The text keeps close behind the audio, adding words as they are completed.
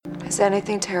Has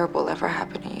anything terrible ever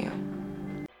happened to you?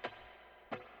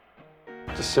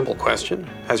 It's a simple question.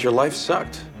 Has your life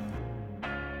sucked?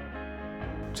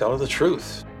 Tell her the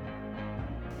truth.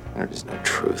 There is no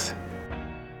truth.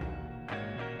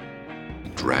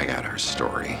 Drag out her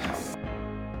story.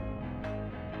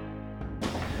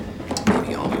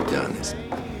 Maybe all we've done is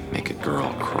make a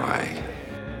girl cry.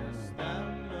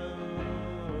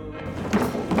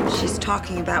 She's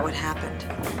talking about what happened.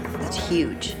 That's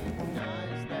huge.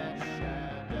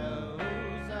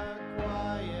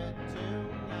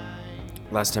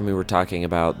 Last time we were talking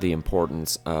about the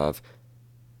importance of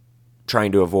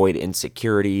trying to avoid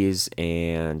insecurities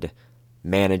and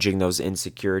managing those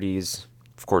insecurities.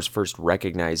 Of course, first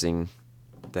recognizing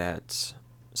that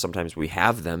sometimes we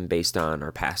have them based on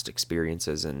our past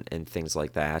experiences and things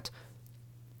like that.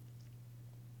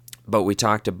 But we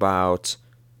talked about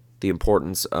the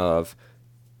importance of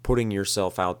putting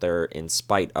yourself out there in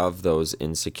spite of those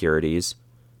insecurities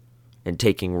and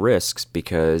taking risks,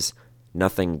 because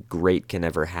nothing great can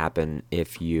ever happen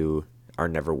if you are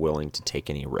never willing to take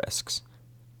any risks.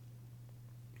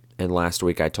 And last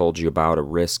week I told you about a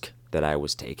risk that I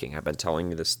was taking. I've been telling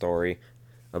you this story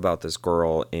about this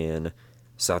girl in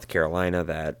South Carolina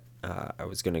that I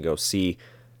was going to go see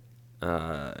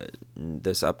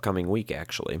this upcoming week,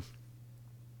 actually.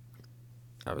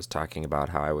 I was talking about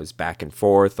how I was back and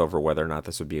forth over whether or not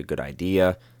this would be a good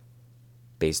idea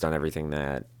based on everything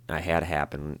that I had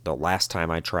happened the last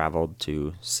time I traveled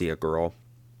to see a girl.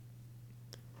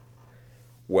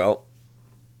 Well,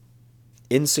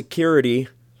 insecurity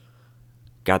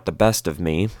got the best of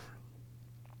me,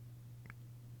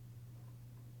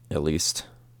 at least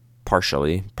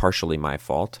partially my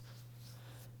fault.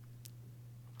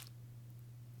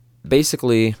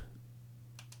 Basically,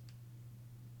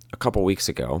 a couple weeks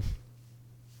ago,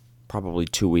 probably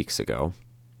 2 weeks ago,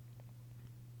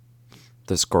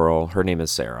 this girl, her name is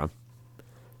Sarah.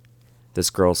 This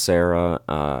girl, Sarah,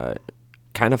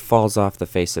 kind of falls off the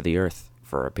face of the earth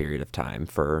for a period of time,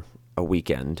 for a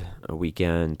weekend,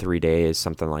 3 days,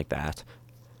 something like that.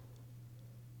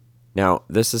 Now,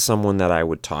 this is someone that I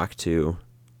would talk to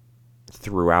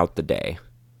throughout the day.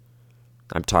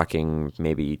 I'm talking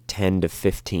maybe 10 to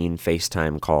 15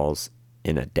 FaceTime calls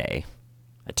in a day.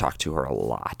 I talk to her a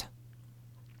lot.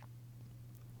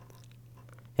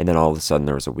 And then all of a sudden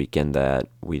there was a weekend that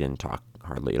we didn't talk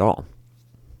hardly at all.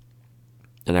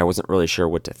 And I wasn't really sure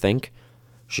what to think,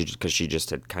 because she just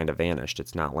had kind of vanished.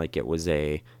 It's not like it was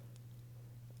it's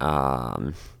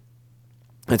not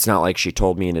like she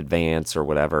told me in advance or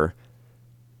whatever.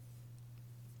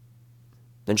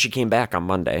 Then she came back on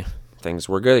Monday. Things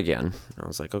were good again. I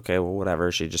was like, okay, well,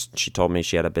 whatever. She told me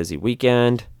she had a busy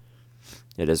weekend.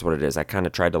 It is what it is. I kind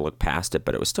of tried to look past it,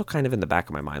 but it was still kind of in the back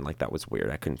of my mind, like that was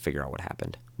weird. I couldn't figure out what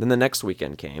happened. Then the next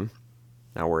weekend came.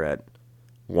 Now we're at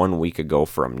 1 week ago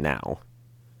from now.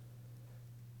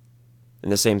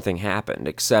 And the same thing happened,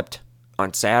 except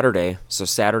on Saturday. So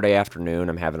Saturday afternoon,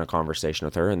 I'm having a conversation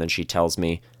with her, and then she tells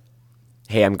me,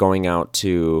 hey, I'm going out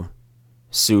to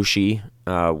sushi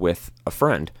with a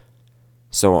friend.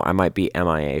 So I might be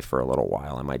MIA for a little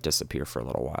while. I might disappear for a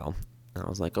little while. And I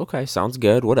was like, okay, sounds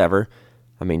good, whatever.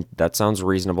 I mean, that sounds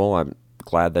reasonable. I'm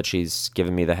glad that she's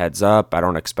giving me the heads up. I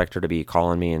don't expect her to be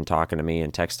calling me and talking to me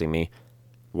and texting me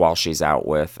while she's out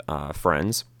with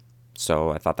friends.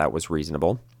 So I thought that was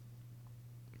reasonable.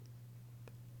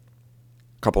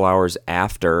 A couple hours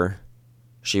after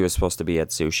she was supposed to be at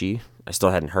sushi, I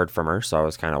still hadn't heard from her, so I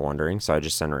was kind of wondering. So I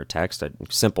just sent her a text, a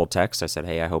simple text. I said,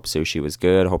 hey, I hope sushi was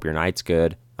good. Hope your night's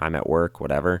good. I'm at work,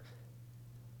 whatever.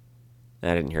 And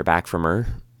I didn't hear back from her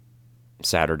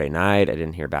Saturday night. I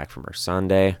didn't hear back from her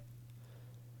Sunday.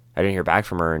 I didn't hear back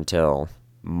from her until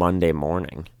Monday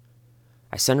morning.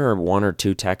 I sent her 1 or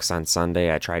 2 texts on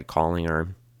Sunday. I tried calling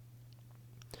her.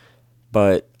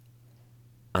 But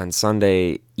on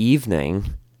Sunday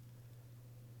evening,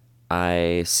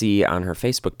 I see on her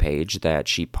Facebook page that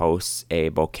she posts a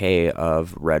bouquet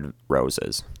of red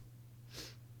roses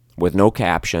with no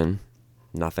caption,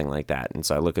 nothing like that. And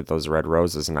so I look at those red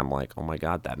roses and I'm like, oh my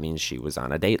God, that means she was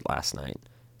on a date last night.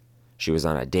 She was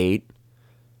on a date.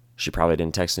 She probably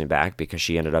didn't text me back because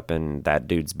she ended up in that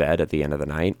dude's bed at the end of the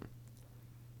night.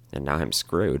 And now I'm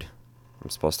screwed. I'm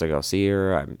supposed to go see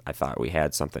her. I thought we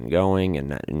had something going,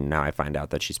 and now I find out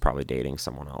that she's probably dating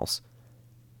someone else.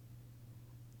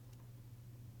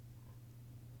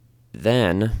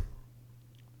 Then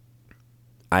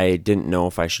I didn't know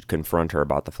if I should confront her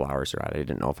about the flowers or not. I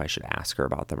didn't know if I should ask her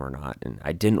about them or not. And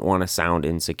I didn't want to sound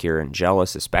insecure and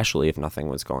jealous, especially if nothing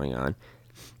was going on.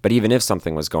 But even if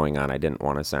something was going on, I didn't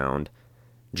want to sound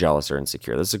jealous or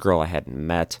insecure. This is a girl I hadn't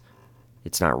met.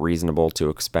 it's not reasonable to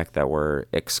expect that we're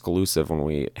exclusive when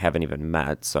we haven't even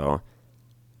met. So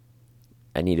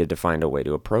I needed to find a way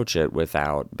to approach it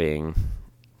without being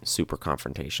super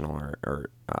confrontational or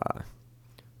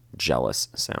jealous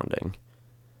sounding.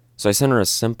 So I sent her a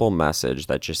simple message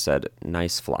that just said,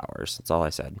 "Nice flowers." That's all I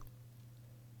said.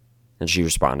 And she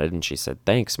responded and she said,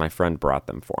 "Thanks, my friend brought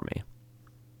them for me."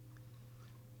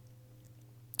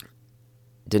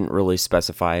 Didn't really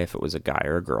specify if it was a guy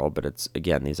or a girl, but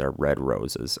these are red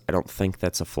roses. I don't think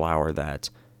that's a flower that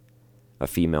a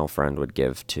female friend would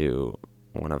give to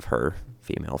one of her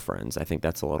female friends. I think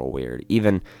that's a little weird.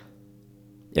 Even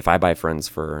if I buy flowers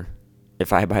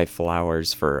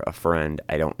for a friend,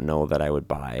 I don't know that I would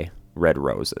buy red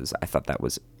roses. I thought that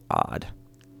was odd.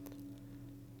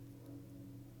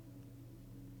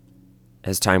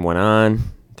 As time went on,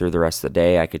 through the rest of the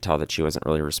day, I could tell that she wasn't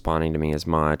really responding to me as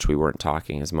much. We weren't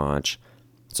talking as much.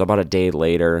 So about a day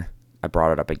later, I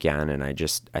brought it up again, and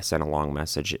I sent a long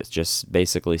message. It's just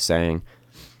basically saying,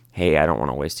 "Hey, I don't want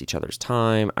to waste each other's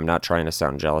time. I'm not trying to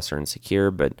sound jealous or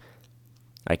insecure, but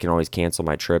I can always cancel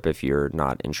my trip if you're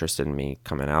not interested in me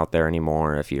coming out there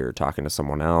anymore. If you're talking to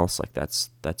someone else, like that's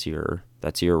your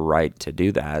right to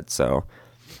do that. So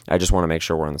I just want to make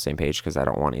sure we're on the same page because I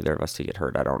don't want either of us to get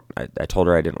hurt. I told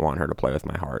her I didn't want her to play with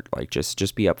my heart. Like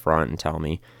just be upfront and tell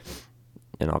me,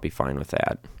 and I'll be fine with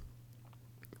that."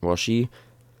 Well, she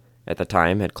at the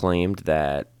time had claimed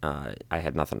that I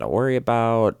had nothing to worry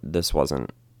about. It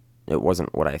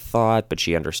wasn't what I thought, but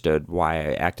she understood why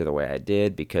I acted the way I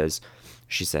did because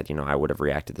she said, I would have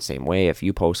reacted the same way if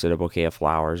you posted a bouquet of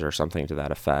flowers or something to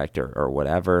that effect or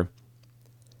whatever.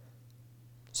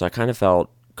 So I kind of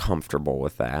felt comfortable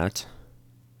with that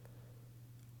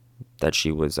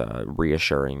she was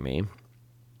reassuring me.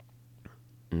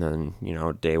 And then,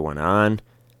 day went on.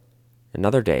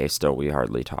 Another day, still we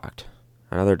hardly talked.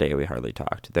 Another day we hardly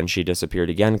talked. Then she disappeared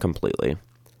again completely.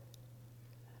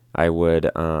 I would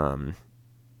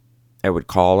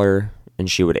call her, and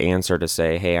she would answer to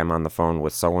say, "Hey, I'm on the phone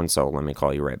with so-and-so. Let me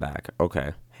call you right back."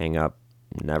 Okay, hang up.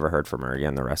 Never heard from her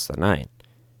again the rest of the night.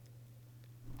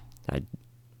 I'd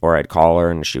call her,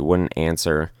 and she wouldn't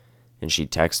answer, and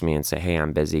she'd text me and say, "Hey,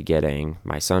 I'm busy getting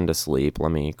my son to sleep.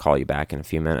 Let me call you back in a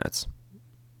few minutes."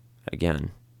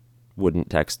 Again, wouldn't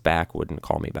text back, wouldn't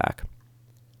call me back.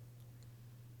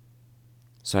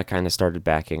 So I kind of started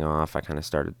backing off. I kind of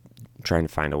started trying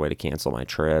to find a way to cancel my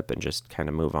trip and just kind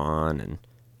of move on. And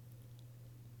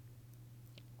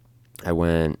I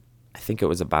think it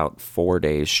was about 4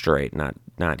 days straight,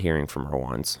 not hearing from her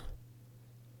once.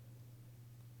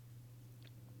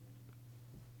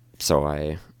 So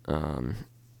I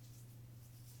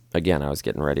was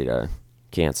getting ready to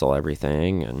cancel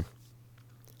everything, and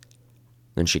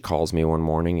then she calls me one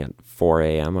morning at 4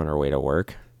 a.m. on her way to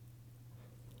work.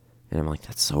 And I'm like,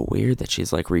 that's so weird that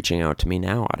she's like reaching out to me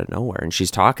now out of nowhere. And she's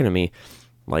talking to me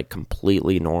like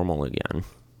completely normal again.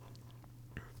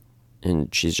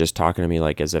 And she's just talking to me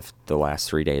like as if the last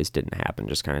 3 days didn't happen,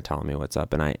 just kind of telling me what's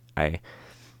up. And I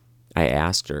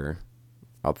asked her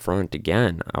up front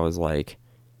again. I was like,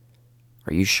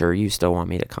 "Are you sure you still want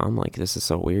me to come? Like, this is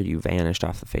so weird. You vanished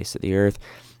off the face of the earth."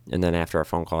 And then after our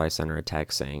phone call, I sent her a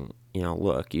text saying,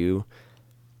 "Look, you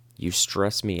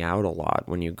stress me out a lot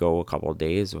when you go a couple of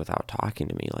days without talking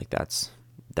to me. Like that's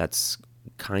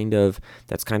kind of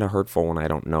hurtful when I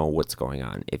don't know what's going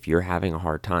on. If you're having a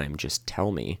hard time, just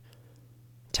tell me.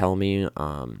 Tell me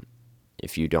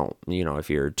if you don't, if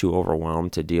you're too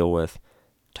overwhelmed to deal with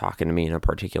talking to me in a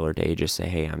particular day, just say,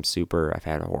 'Hey, I've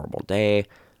had a horrible day.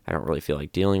 I don't really feel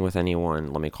like dealing with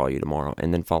anyone. Let me call you tomorrow,'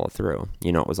 and then follow through."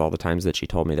 It was all the times that she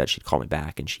told me that she'd call me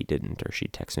back and she didn't, or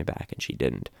she'd text me back and she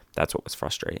didn't. That's what was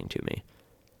frustrating to me.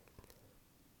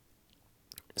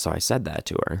 So I said that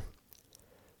to her.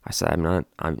 I said,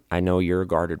 I know you're a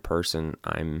guarded person.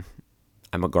 I'm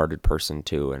a guarded person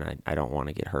too, and I don't want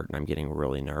to get hurt, and I'm getting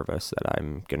really nervous that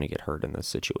I'm going to get hurt in this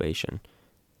situation.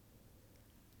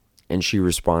 And she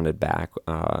responded back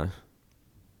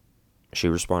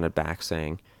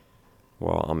saying,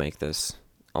 "Well, I'll make this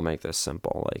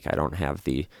simple. Like, I don't have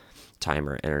the time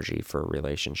or energy for a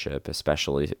relationship,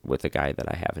 especially with a guy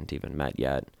that I haven't even met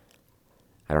yet.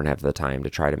 I don't have the time to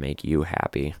try to make you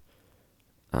happy.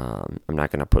 I'm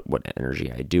not going to put what energy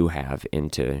I do have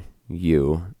into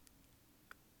you."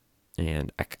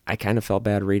 And I kind of felt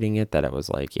bad reading it, that it was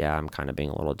like, yeah, I'm kind of being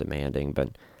a little demanding,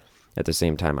 but at the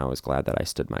same time, I was glad that I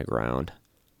stood my ground.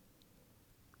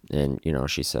 And,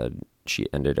 she said she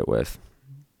ended it with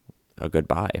a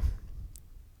goodbye.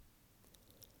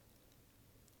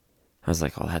 I was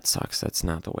like, "Oh, that sucks. That's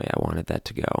not the way I wanted that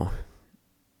to go.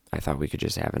 I thought we could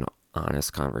just have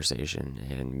honest conversation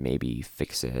and maybe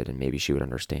fix it, and maybe she would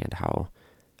understand how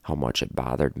much it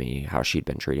bothered me, how she'd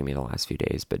been treating me the last few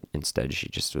days, but instead she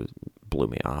just blew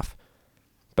me off.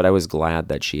 But I was glad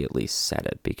that she at least said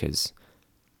it, because,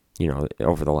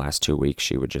 over the last 2 weeks,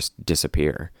 she would just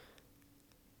disappear.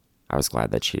 I was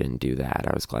glad that she didn't do that.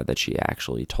 I was glad that she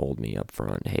actually told me up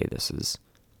front, hey, this is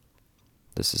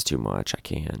too much.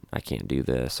 I can't do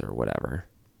this or whatever.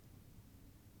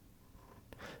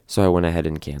 So I went ahead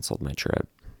and canceled my trip.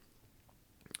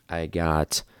 I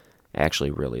got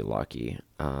actually really lucky.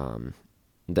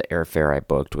 The airfare I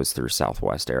booked was through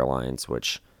Southwest Airlines,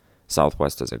 which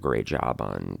Southwest does a great job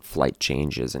on flight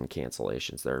changes and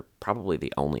cancellations. They're probably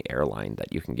the only airline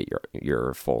that you can get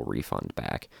your full refund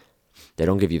back. They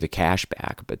don't give you the cash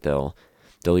back, but they'll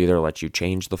either let you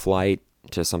change the flight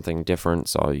to something different,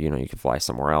 so you can fly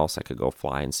somewhere else. I could go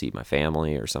fly and see my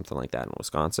family or something like that in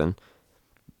Wisconsin,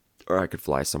 or I could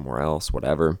fly somewhere else,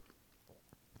 whatever.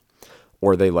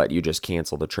 Or they let you just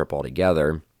cancel the trip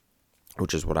altogether,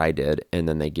 which is what I did, and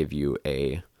then they give you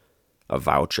a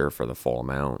voucher for the full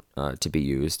amount to be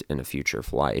used in a future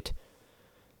flight.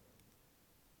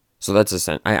 So that's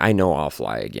I know I'll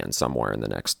fly again somewhere in the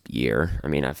next year. I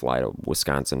mean, I fly to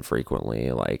Wisconsin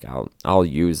frequently. Like I'll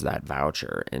use that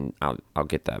voucher and I'll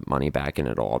get that money back, and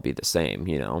it'll all be the same,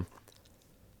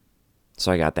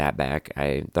 So I got that back.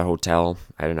 The hotel,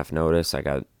 I had enough notice. I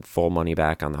got full money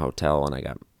back on the hotel, and I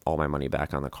got all my money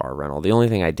back on the car rental. The only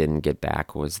thing I didn't get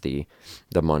back was the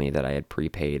money that I had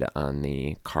prepaid on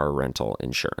the car rental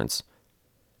insurance.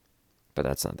 But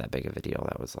that's not that big of a deal.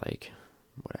 That was like,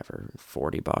 whatever,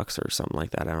 $40 or something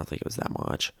like that. I don't think it was that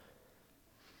much.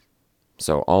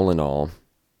 So all in all,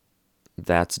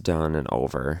 that's done and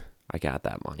over. I got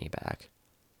that money back.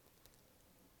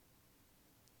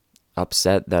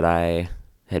 Upset that I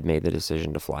had made the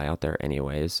decision to fly out there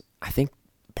anyways. I think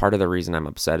part of the reason I'm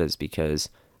upset is because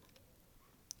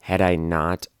had I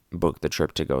not booked the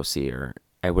trip to go see her,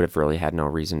 I would have really had no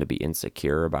reason to be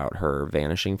insecure about her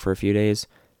vanishing for a few days.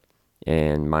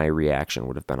 And my reaction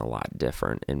would have been a lot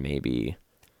different, and maybe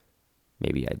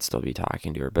I'd still be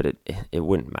talking to her, but it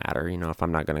wouldn't matter. If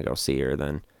I'm not going to go see her,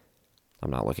 then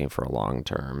I'm not looking for a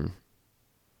long-term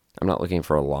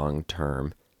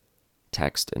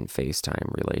text and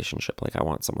FaceTime relationship. Like, I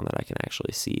want someone that I can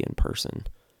actually see in person.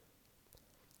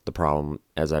 The problem,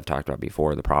 as I've talked about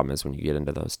before, the problem is when you get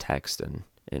into those text and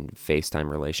FaceTime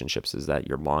relationships is that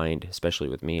your mind, especially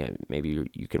with me, maybe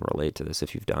you can relate to this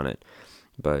if you've done it,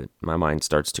 but my mind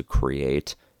starts to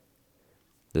create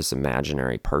this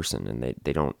imaginary person, and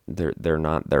they're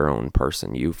not their own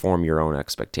person. You form your own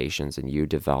expectations, and you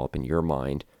develop in your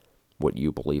mind what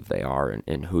you believe they are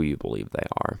and who you believe they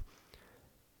are.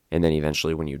 And then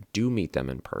eventually when you do meet them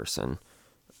in person,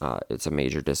 it's a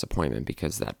major disappointment,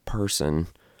 because that person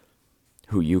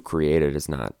who you created is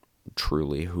not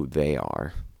truly who they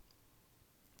are.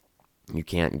 You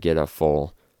can't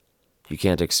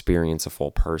experience a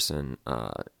full person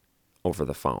over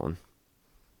the phone,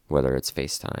 whether it's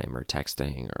FaceTime or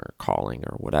texting or calling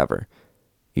or whatever.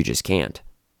 You just can't.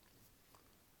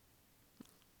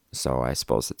 So I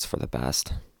suppose it's for the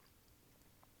best.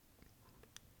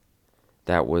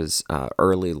 That was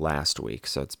early last week,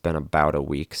 so it's been about a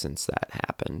week since that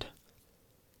happened.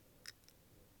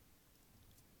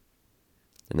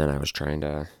 And then I was trying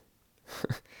to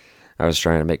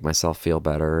make myself feel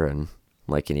better, and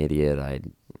like an idiot,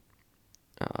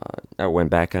 I went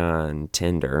back on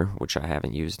Tinder, which I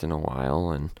haven't used in a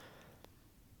while, and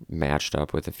matched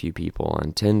up with a few people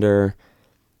on Tinder,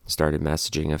 started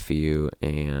messaging a few,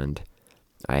 and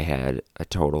I had a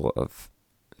total of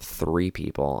 3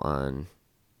 people on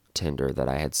Tinder that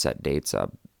I had set dates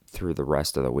up through the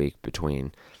rest of the week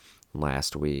between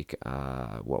last week,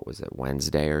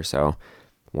 Wednesday or so.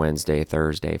 Wednesday,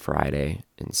 Thursday, Friday,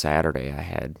 and Saturday. I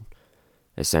had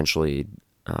essentially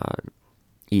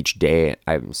each day,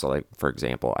 for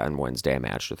example, on Wednesday I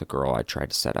matched with a girl. I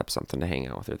tried to set up something to hang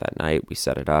out with her that night. We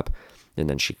set it up, and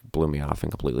then she blew me off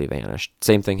and completely vanished.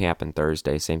 Same thing happened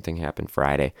Thursday. Same thing happened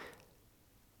Friday.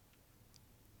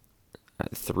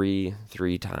 Three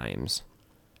times.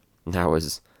 And that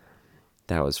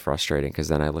was frustrating, because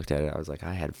then I looked at it. I was like,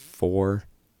 I had 4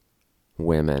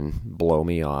 women blow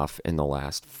me off in the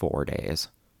last 4 days.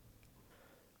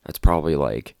 That's probably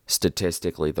like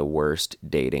statistically the worst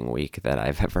dating week that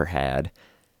I've ever had.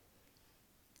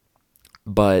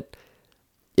 But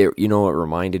it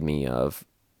reminded me of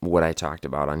what I talked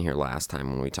about on here last time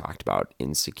when we talked about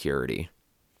insecurity.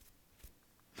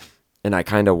 And I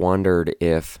kind of wondered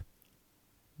if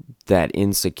that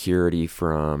insecurity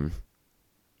from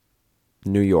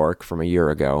New York from a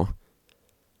year ago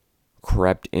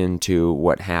crept into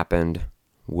what happened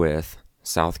with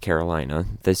South Carolina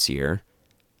this year,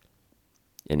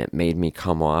 and it made me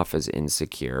come off as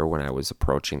insecure when I was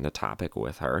approaching the topic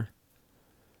with her.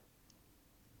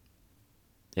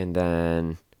 And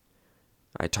then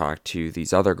I talked to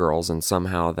these other girls, and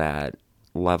somehow that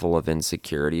level of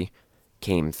insecurity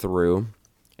came through.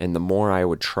 And the more I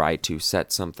would try to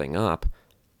set something up,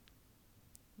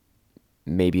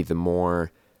 maybe the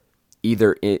more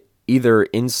either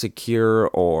insecure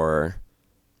or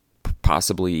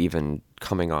possibly even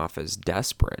coming off as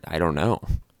desperate. I don't know.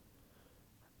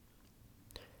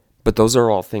 But those are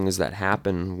all things that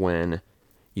happen when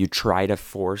you try to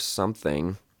force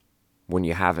something when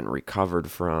you haven't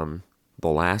recovered from the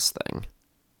last thing.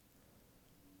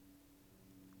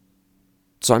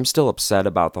 So I'm still upset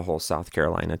about the whole South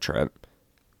Carolina trip.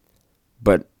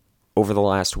 But over the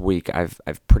last week, I've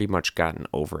pretty much gotten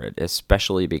over it,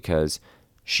 especially because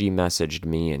she messaged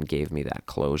me and gave me that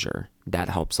closure. That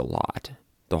helps a lot.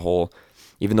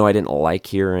 Even though I didn't like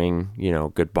hearing,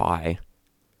 goodbye,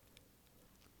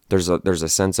 there's a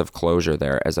sense of closure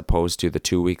there, as opposed to the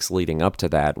 2 weeks leading up to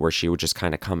that, where she would just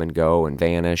kind of come and go and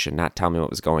vanish and not tell me what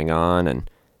was going on, and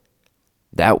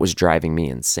that was driving me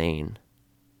insane.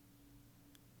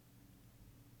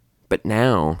 But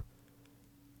now,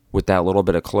 with that little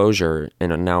bit of closure,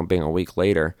 and now being a week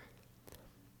later,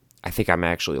 I think I'm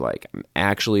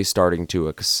actually starting to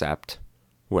accept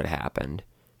what happened.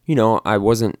 I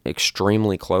wasn't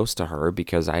extremely close to her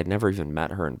because I had never even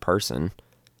met her in person.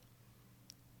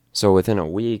 So within a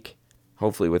week,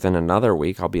 hopefully within another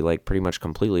week, I'll be pretty much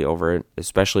completely over it,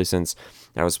 especially since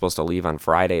I was supposed to leave on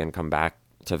Friday and come back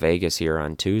to Vegas here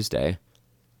on Tuesday.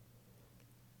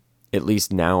 At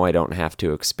least now I don't have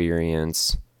to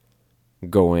experience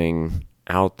going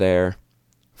out there,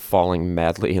 falling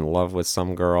madly in love with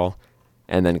some girl,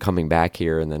 and then coming back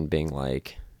here and then being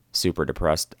super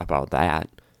depressed about that.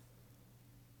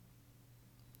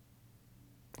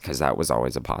 Because that was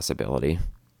always a possibility.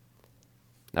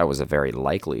 That was a very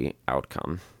likely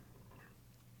outcome.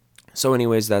 So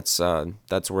anyways, that's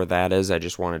where that is. I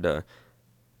just wanted to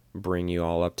bring you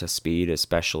all up to speed,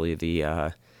 especially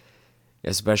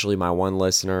my one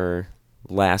listener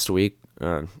last week.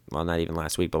 Well, not even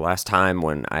last week, but last time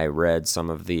when I read some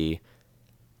of the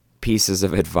pieces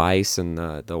of advice, and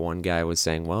the one guy was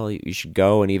saying, well, you should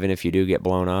go, and even if you do get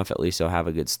blown off, at least you'll have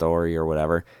a good story or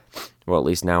whatever. Well, at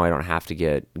least now I don't have to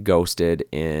get ghosted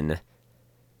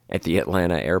at the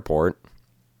Atlanta airport.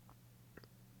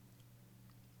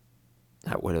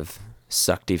 That would have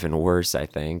sucked even worse, I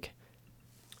think.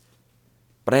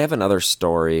 But I have another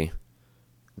story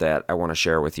that I want to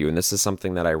share with you, and this is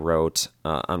something that I wrote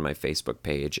on my Facebook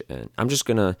page, and I'm just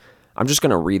gonna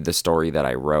read the story that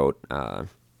I wrote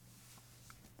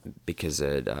because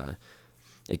it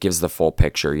gives the full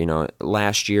picture.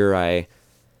 Last year I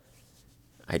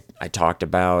talked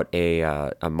about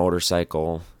a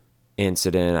motorcycle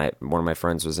incident. One of my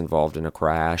friends was involved in a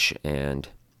crash, and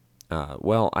I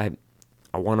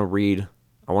want to read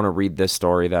this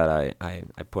story that I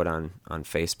put on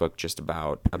Facebook just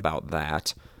about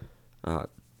that,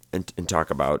 and talk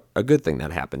about a good thing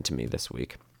that happened to me this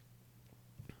week.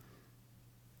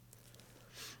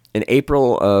 In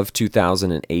April of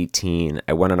 2018,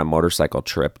 I went on a motorcycle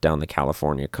trip down the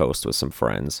California coast with some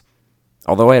friends.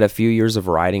 Although I had a few years of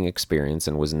riding experience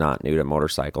and was not new to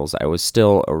motorcycles, I was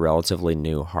still a relatively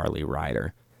new Harley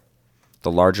rider.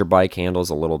 The larger bike handles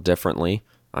a little differently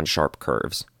on sharp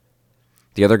curves.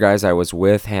 The other guys I was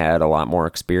with had a lot more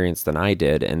experience than I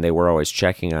did, and they were always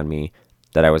checking on me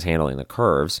that I was handling the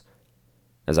curves,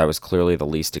 as I was clearly the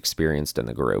least experienced in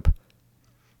the group.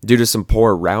 Due to some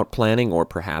poor route planning, or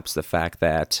perhaps the fact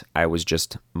that I was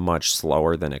just much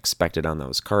slower than expected on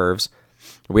those curves,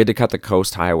 we had to cut the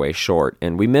coast highway short,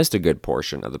 and we missed a good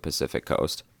portion of the Pacific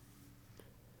coast.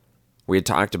 We had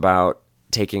talked about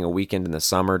taking a weekend in the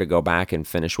summer to go back and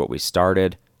finish what we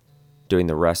started, doing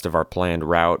the rest of our planned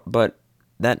route, but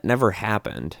that never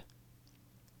happened.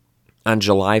 On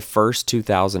July 1st,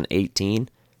 2018,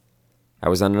 I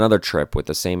was on another trip with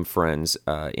the same friends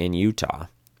in Utah.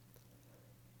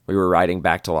 We were riding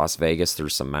back to Las Vegas through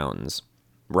some mountains.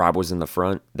 Rob was in the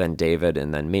front, then David,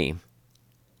 and then me.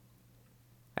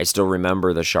 I still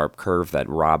remember the sharp curve that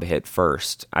Rob hit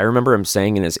first. I remember him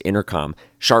saying in his intercom,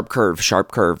 "Sharp curve,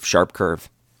 sharp curve, sharp curve."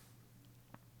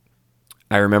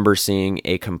 I remember seeing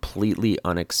a completely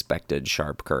unexpected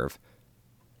sharp curve,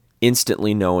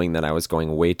 instantly knowing that I was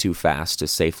going way too fast to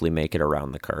safely make it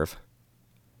around the curve.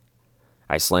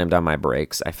 I slammed on my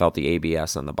brakes. I felt the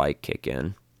ABS on the bike kick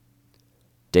in.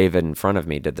 David in front of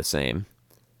me did the same.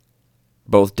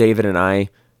 Both David and I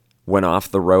went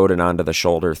off the road and onto the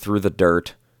shoulder through the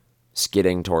dirt,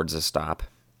 skidding towards a stop.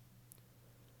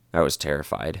 I was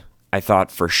terrified. I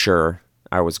thought for sure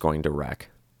I was going to wreck.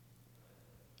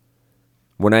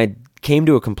 When I came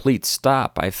to a complete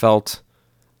stop, I felt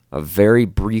a very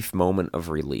brief moment of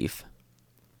relief.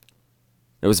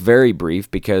 It was very brief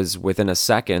because within a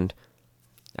second,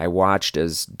 I watched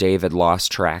as David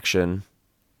lost traction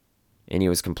and he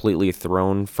was completely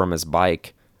thrown from his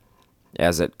bike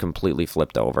as it completely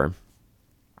flipped over.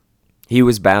 He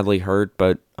was badly hurt,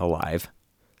 but alive.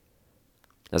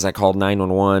 As I called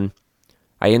 911,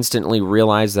 I instantly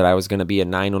realized that I was going to be a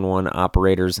 911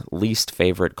 operator's least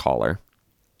favorite caller.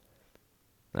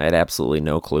 I had absolutely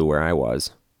no clue where I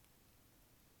was.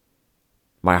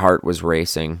 My heart was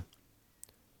racing,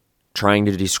 trying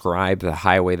to describe the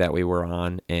highway that we were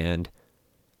on, and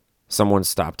someone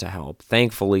stopped to help.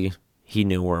 Thankfully, he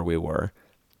knew where we were.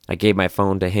 I gave my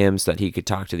phone to him so that he could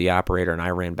talk to the operator, and I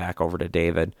ran back over to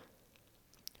David.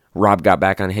 Rob got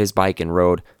back on his bike and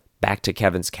rode back to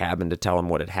Kevin's cabin to tell him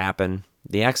what had happened.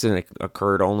 The accident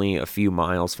occurred only a few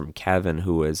miles from Kevin,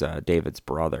 who is David's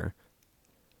brother.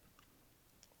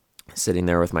 Sitting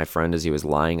there with my friend as he was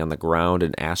lying on the ground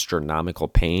in astronomical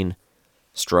pain,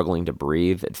 struggling to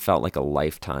breathe, it felt like a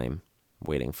lifetime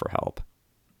waiting for help.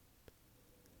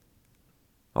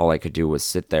 All I could do was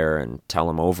sit there and tell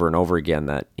him over and over again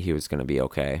that he was going to be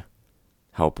okay.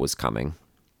 Help was coming.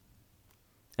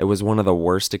 It was one of the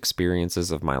worst experiences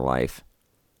of my life,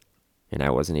 and I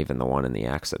wasn't even the one in the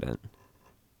accident.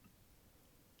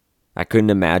 I couldn't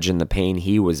imagine the pain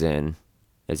he was in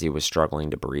as he was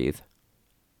struggling to breathe.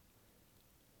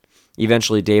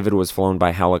 Eventually, David was flown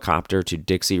by helicopter to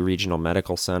Dixie Regional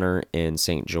Medical Center in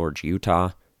St. George,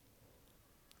 Utah.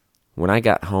 When I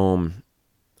got home,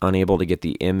 unable to get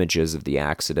the images of the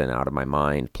accident out of my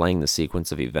mind, playing the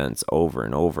sequence of events over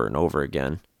and over and over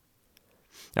again,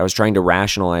 I was trying to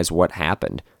rationalize what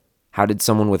happened. How did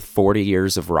someone with 40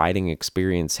 years of riding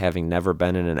experience, having never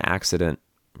been in an accident,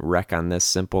 wreck on this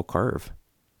simple curve?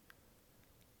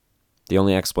 The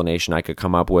only explanation I could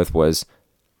come up with was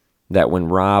that when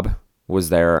Rob was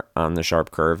there on the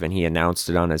sharp curve and he announced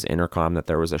it on his intercom that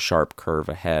there was a sharp curve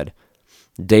ahead,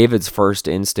 David's first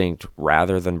instinct,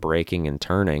 rather than braking and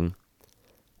turning,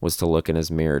 was to look in his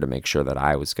mirror to make sure that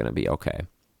I was going to be okay.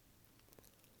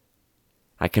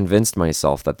 I convinced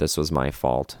myself that this was my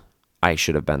fault. I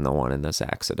should have been the one in this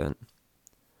accident.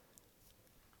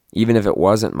 Even if it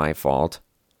wasn't my fault,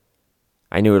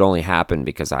 I knew it only happened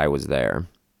because I was there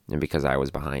and because I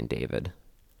was behind David.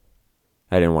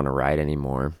 I didn't want to ride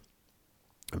anymore.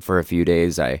 For a few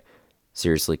days, I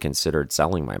seriously considered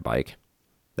selling my bike.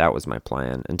 That was my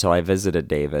plan, until I visited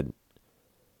David,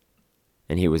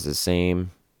 and he was the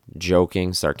same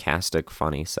joking, sarcastic,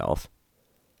 funny self.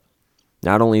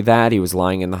 Not only that, he was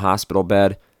lying in the hospital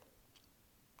bed,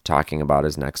 talking about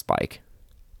his next bike,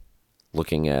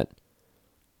 looking at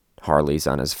Harleys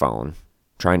on his phone,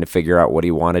 trying to figure out what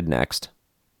he wanted next.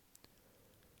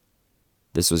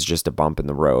 This was just a bump in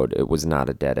the road. It was not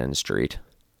a dead-end street.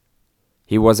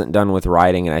 He wasn't done with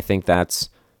riding, and I think that's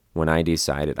when I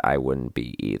decided I wouldn't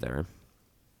be either.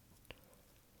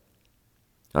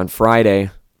 On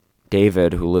Friday,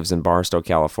 David, who lives in Barstow,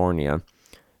 California,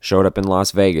 showed up in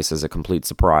Las Vegas as a complete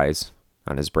surprise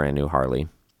on his brand new Harley.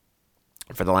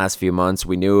 For the last few months,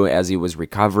 we knew as he was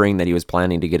recovering that he was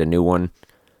planning to get a new one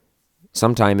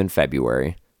sometime in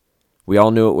February. We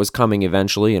all knew it was coming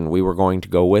eventually, and we were going to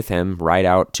go with him right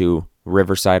out to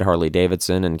Riverside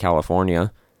Harley-Davidson in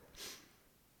California.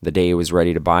 The day he was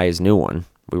ready to buy his new one,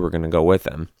 we were going to go with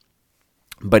him.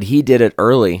 But he did it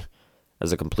early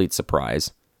as a complete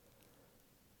surprise.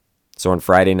 So on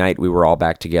Friday night, we were all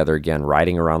back together again,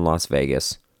 riding around Las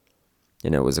Vegas,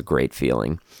 and it was a great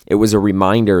feeling. It was a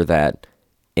reminder that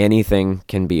anything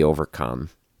can be overcome.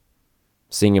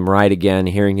 Seeing him ride again,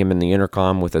 hearing him in the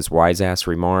intercom with his wise-ass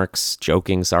remarks,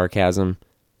 joking sarcasm,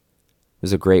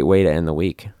 was a great way to end the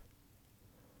week.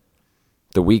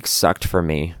 The week sucked for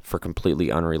me for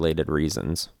completely unrelated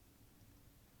reasons,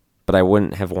 but I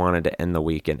wouldn't have wanted to end the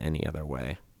week in any other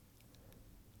way.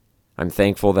 I'm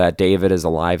thankful that David is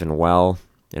alive and well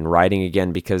and riding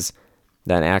again, because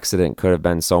that accident could have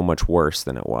been so much worse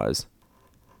than it was.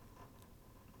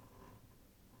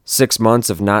 6 months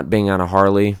of not being on a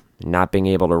Harley, not being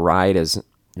able to ride is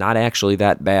not actually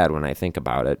that bad when I think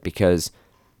about it, because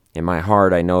in my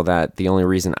heart I know that the only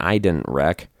reason I didn't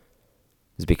wreck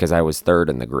is because I was third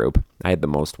in the group. I had the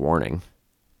most warning.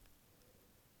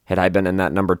 Had I been in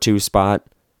that number 2 spot,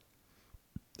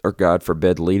 or God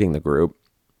forbid leading the group,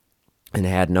 and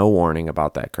had no warning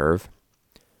about that curve,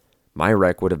 my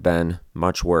wreck would have been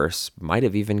much worse, might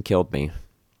have even killed me.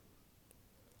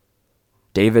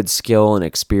 David's skill and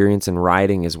experience in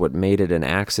riding is what made it an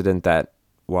accident that,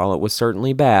 while it was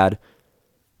certainly bad,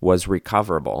 was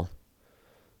recoverable.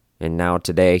 And now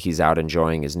today he's out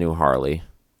enjoying his new Harley,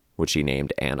 which he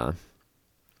named Anna.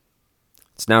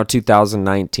 It's now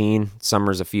 2019.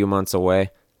 Summer's a few months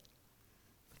away.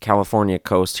 California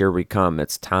coast, here we come.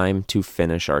 It's time to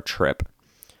finish our trip.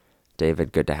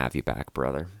 David, good to have you back,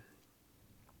 brother.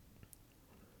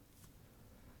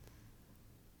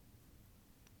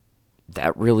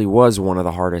 That really was one of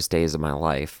the hardest days of my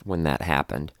life when that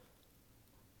happened.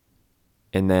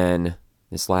 And then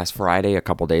this last Friday, a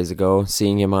couple days ago,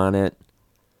 seeing him on it,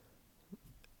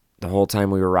 the whole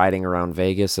time we were riding around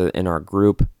Vegas in our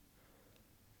group, it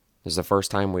was the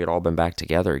first time we had all been back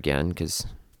together again, because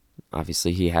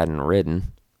obviously he hadn't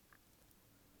ridden.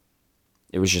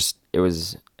 It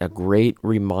was a great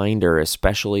reminder,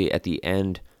 especially at the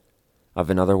end of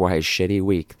an otherwise shitty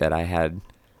week, that I had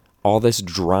all this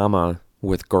drama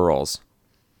with girls,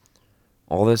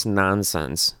 all this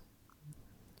nonsense.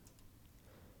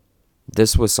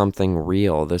 This was something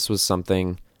real. This was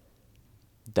something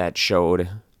that showed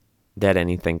that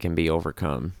anything can be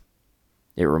overcome.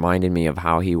 It reminded me of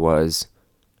how he was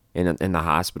in the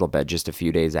hospital bed just a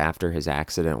few days after his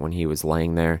accident, when he was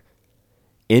laying there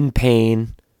in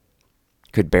pain,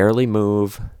 could barely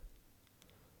move,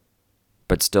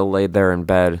 but still laid there in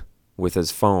bed with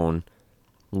his phone,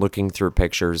 looking through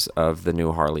pictures of the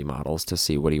new Harley models to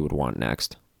see what he would want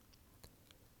next.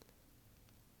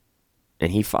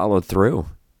 And he followed through.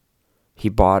 He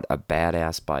bought a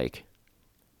badass bike.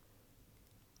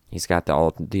 He's got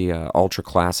the Ultra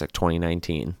Classic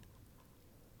 2019.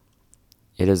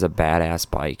 It is a badass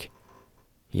bike.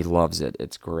 He loves it.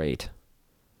 It's great.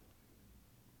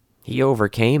 He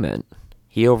overcame it.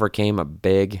 He overcame a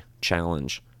big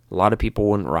challenge. A lot of people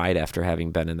wouldn't ride after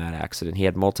having been in that accident. He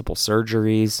had multiple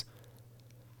surgeries.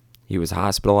 He was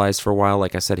hospitalized for a while.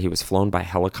 Like I said, he was flown by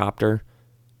helicopter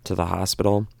to the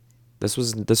hospital. This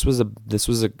was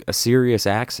a serious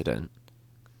accident.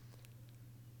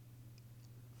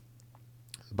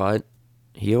 But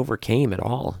he overcame it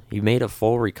all. He made a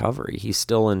full recovery. He's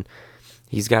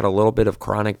got a little bit of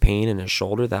chronic pain in his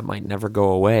shoulder that might never go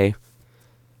away.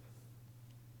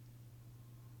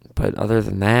 But other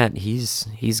than that,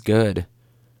 he's good.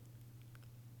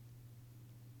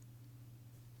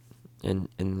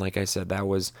 And like I said, that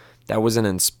was an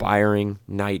inspiring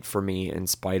night for me, in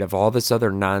spite of all this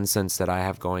other nonsense that I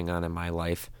have going on in my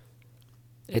life.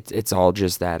 It's all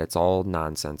just that. It's all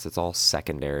nonsense. It's all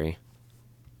secondary.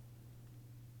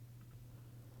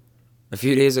 A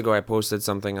few days ago, I posted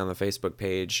something on the Facebook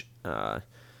page. And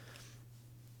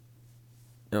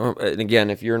again,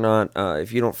 if you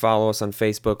don't follow us on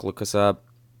Facebook, look us up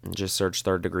and just search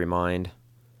Third Degree Mind.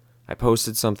 I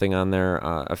posted something on there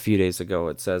a few days ago.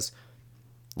 It says,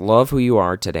 "Love who you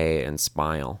are today and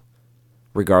smile.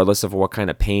 Regardless of what kind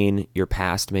of pain your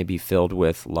past may be filled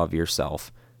with, love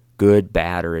yourself. Good,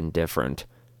 bad, or indifferent.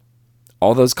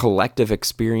 All those collective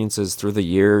experiences through the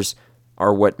years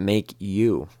are what make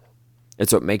you.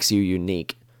 It's what makes you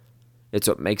unique. It's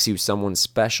what makes you someone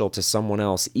special to someone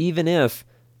else, even if,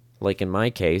 like in my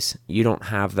case, you don't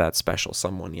have that special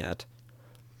someone yet.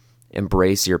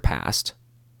 Embrace your past.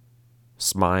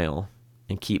 Smile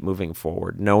and keep moving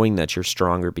forward, knowing that you're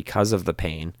stronger because of the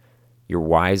pain, you're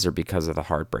wiser because of the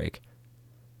heartbreak,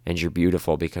 and you're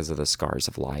beautiful because of the scars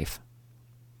of life."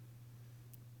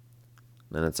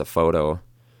 And it's a photo.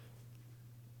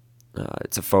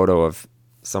 It's a photo of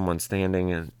someone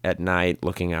standing at night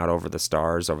looking out over the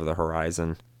stars, over the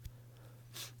horizon.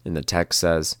 And the text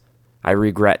says, "I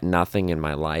regret nothing in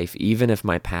my life. Even if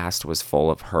my past was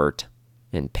full of hurt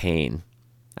and pain,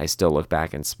 I still look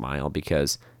back and smile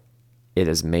because it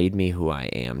has made me who I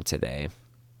am today."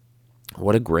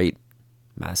 What a great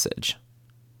message.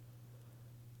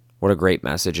 What a great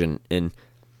message. And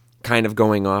kind of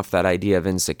going off that idea of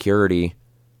insecurity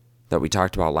that we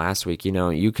talked about last week,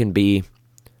 you can be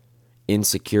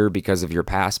insecure because of your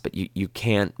past, but you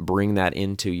can't bring that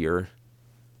into your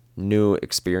new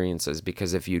experiences,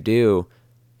 because if you do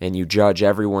and you judge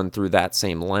everyone through that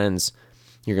same lens,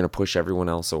 you're going to push everyone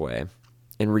else away.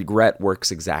 And regret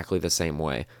works exactly the same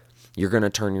way. You're going to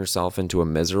turn yourself into a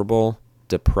miserable,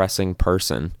 depressing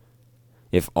person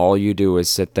if all you do is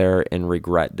sit there and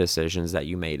regret decisions that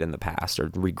you made in the past,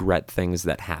 or regret things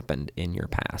that happened in your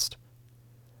past.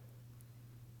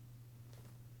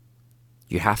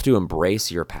 You have to embrace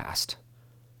your past.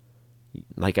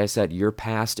 Like I said, your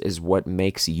past is what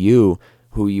makes you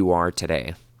who you are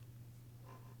today.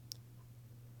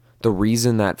 The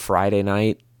reason that Friday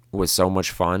night was so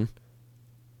much fun,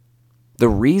 the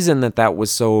reason that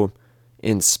was so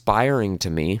inspiring to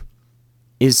me,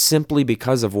 is simply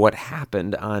because of what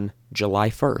happened on July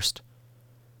 1st.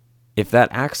 If that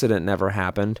accident never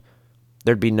happened,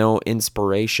 There'd be no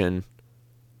inspiration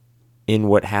in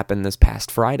what happened this past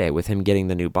Friday with him getting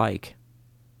the new bike.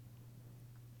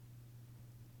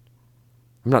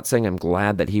 I'm not saying I'm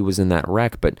glad that he was in that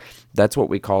wreck, but that's what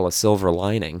we call a silver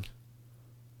lining.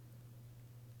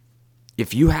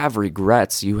 If you have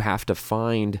regrets, you have to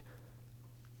find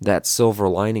that silver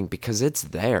lining because it's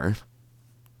there.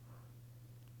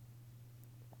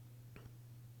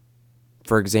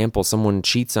 For example, someone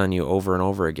cheats on you over and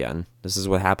over again. This is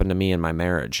what happened to me in my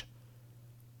marriage.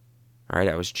 All right,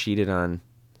 I was cheated on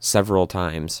several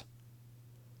times.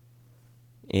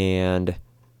 And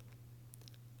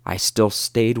I still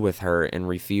stayed with her and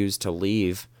refused to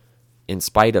leave in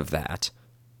spite of that.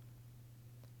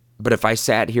 But if I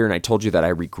sat here and I told you that I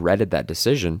regretted that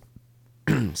decision,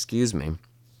 excuse me,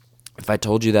 if I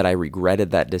told you that I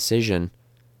regretted that decision,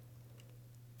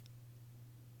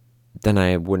 then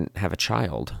I wouldn't have a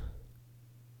child.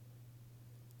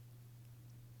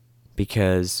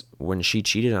 Because when she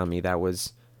cheated on me, that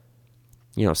was,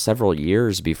 several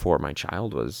years before my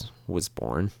child was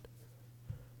born.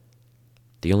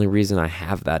 The only reason I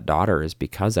have that daughter is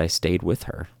because I stayed with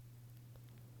her.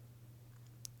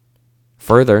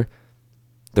 Further,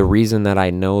 the reason that I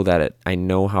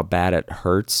know how bad it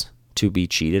hurts to be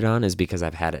cheated on is because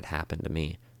I've had it happen to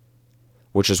me.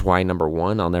 Which is why, number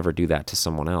one, I'll never do that to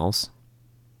someone else.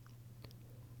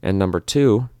 And number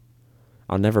two,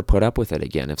 I'll never put up with it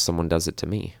again if someone does it to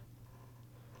me.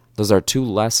 Those are two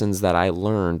lessons that I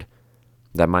learned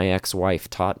that my ex-wife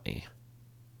taught me.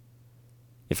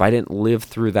 If I didn't live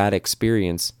through that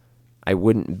experience, I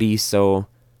wouldn't be so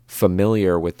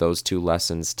familiar with those two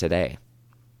lessons today.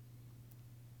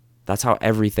 That's how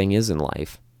everything is in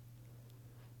life.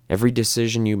 Every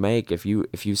decision you make, if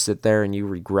you sit there and you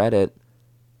regret it,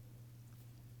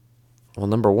 well,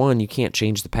 number one, you can't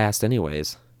change the past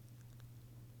anyways.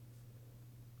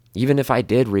 Even if I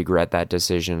did regret that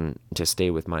decision to stay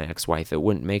with my ex-wife, it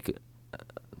wouldn't make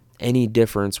any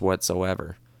difference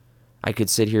whatsoever. I could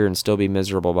sit here and still be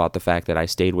miserable about the fact that I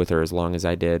stayed with her as long as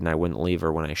I did and I wouldn't leave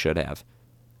her when I should have.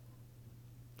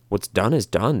 What's done is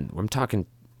done. I'm talking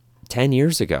 10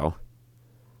 years ago.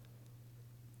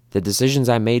 The decisions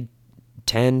I made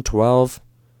 10, 12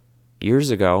 years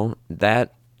ago,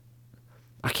 that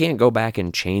I can't go back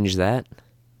and change that.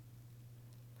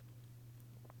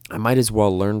 I might as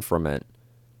well learn from it.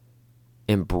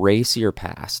 Embrace your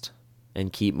past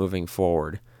and keep moving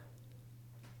forward.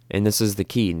 And this is the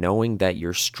key, knowing that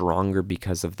you're stronger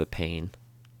because of the pain.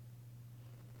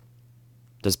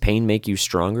 Does pain make you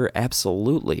stronger?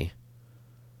 Absolutely.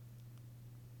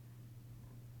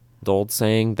 The old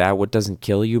saying, that what doesn't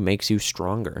kill you makes you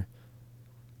stronger.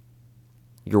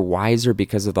 You're wiser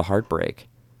because of the heartbreak.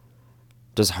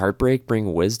 Does heartbreak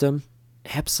bring wisdom?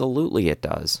 Absolutely it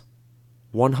does.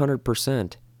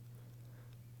 100%.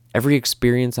 Every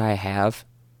experience I have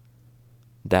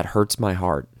that hurts my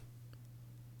heart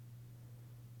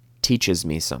teaches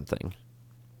me something.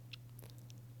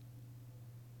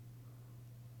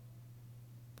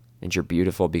 And you're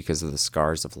beautiful because of the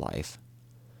scars of life.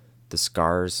 The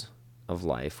scars of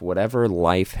life. Whatever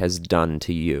life has done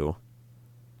to you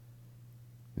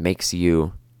makes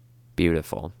you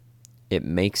beautiful. It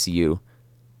makes you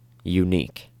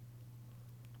unique.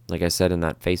 Like I said in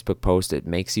that Facebook post, it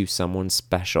makes you someone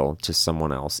special to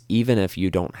someone else, even if you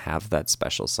don't have that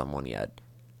special someone yet.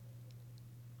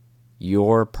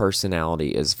 Your personality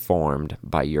is formed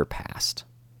by your past.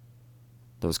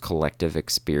 Those collective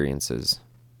experiences.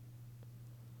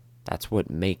 That's what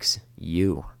makes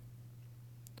you.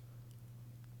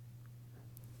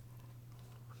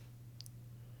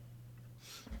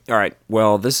 All right,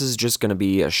 well, this is just going to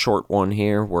be a short one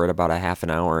here. We're at about a half an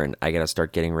hour, and I got to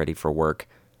start getting ready for work.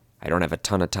 I don't have a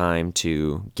ton of time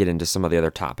to get into some of the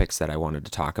other topics that I wanted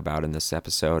to talk about in this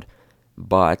episode,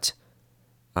 but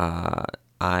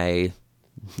due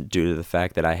to the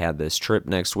fact that I had this trip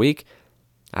next week,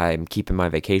 I'm keeping my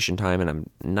vacation time, and I'm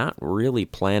not really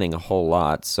planning a whole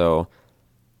lot, so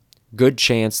good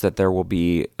chance that there will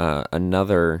be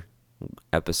another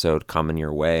episode coming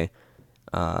your way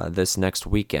this next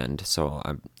weekend. So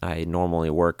I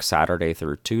normally work Saturday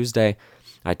through Tuesday.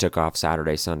 I took off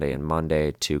Saturday, Sunday, and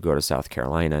Monday to go to South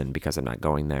Carolina, and because I'm not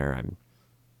going there, I'm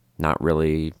not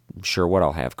really sure what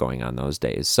I'll have going on those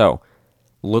days. So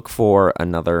look for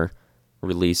another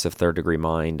release of Third Degree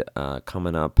Mind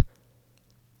coming up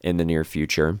in the near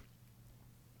future.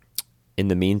 In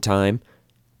the meantime,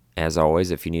 as always,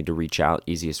 if you need to reach out,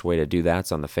 easiest way to do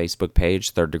that's on the Facebook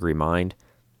page, Third Degree Mind.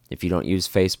 If you don't use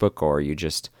Facebook or you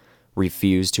just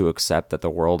refuse to accept that the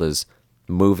world is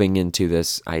moving into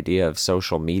this idea of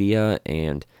social media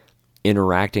and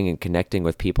interacting and connecting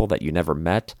with people that you never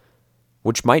met,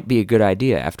 which might be a good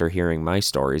idea after hearing my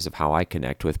stories of how I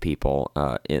connect with people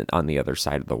on the other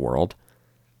side of the world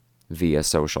via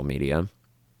social media.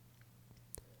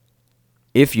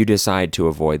 If you decide to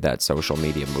avoid that social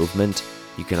media movement,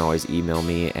 you can always email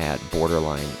me at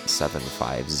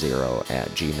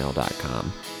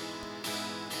borderline750@gmail.com.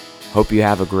 Hope you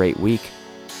have a great week.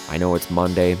 I know it's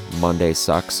Monday. Monday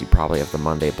sucks. You probably have the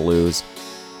Monday blues.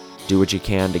 Do what you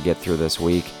can to get through this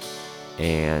week,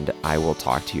 and I will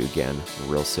talk to you again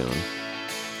real soon.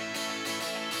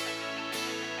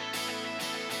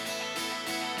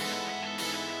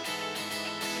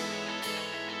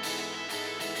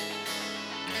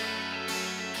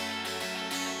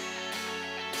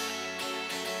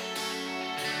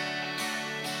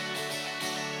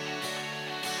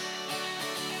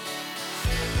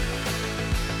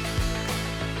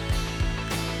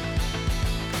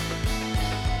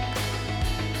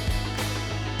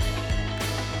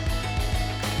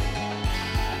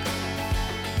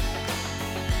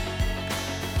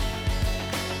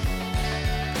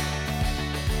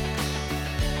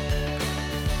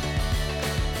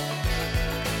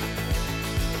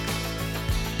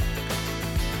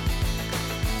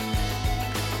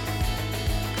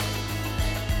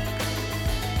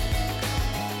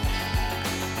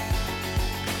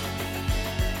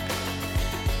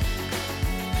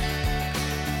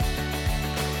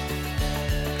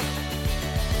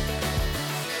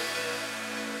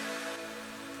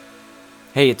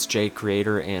 Hey, it's Jay,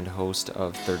 creator and host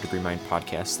of Third Degree Mind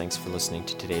Podcast. Thanks for listening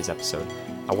to today's episode.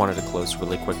 I wanted to close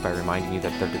really quick by reminding you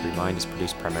that Third Degree Mind is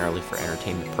produced primarily for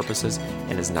entertainment purposes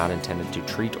and is not intended to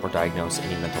treat or diagnose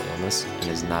any mental illness and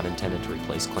is not intended to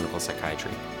replace clinical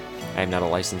psychiatry. I am not a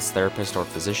licensed therapist or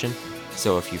physician,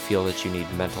 so if you feel that you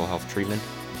need mental health treatment,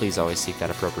 please always seek that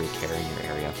appropriate care in your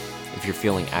area. If you're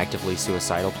feeling actively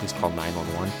suicidal, please call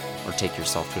 911 or take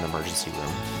yourself to an emergency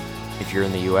room. If you're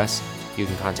in the U.S., you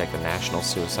can contact the National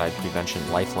Suicide Prevention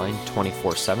Lifeline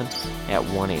 24/7 at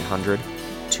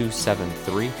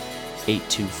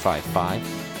 1-800-273-8255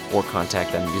 or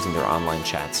contact them using their online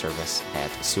chat service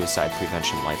at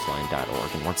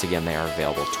suicidepreventionlifeline.org. And once again, they are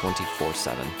available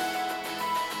 24/7.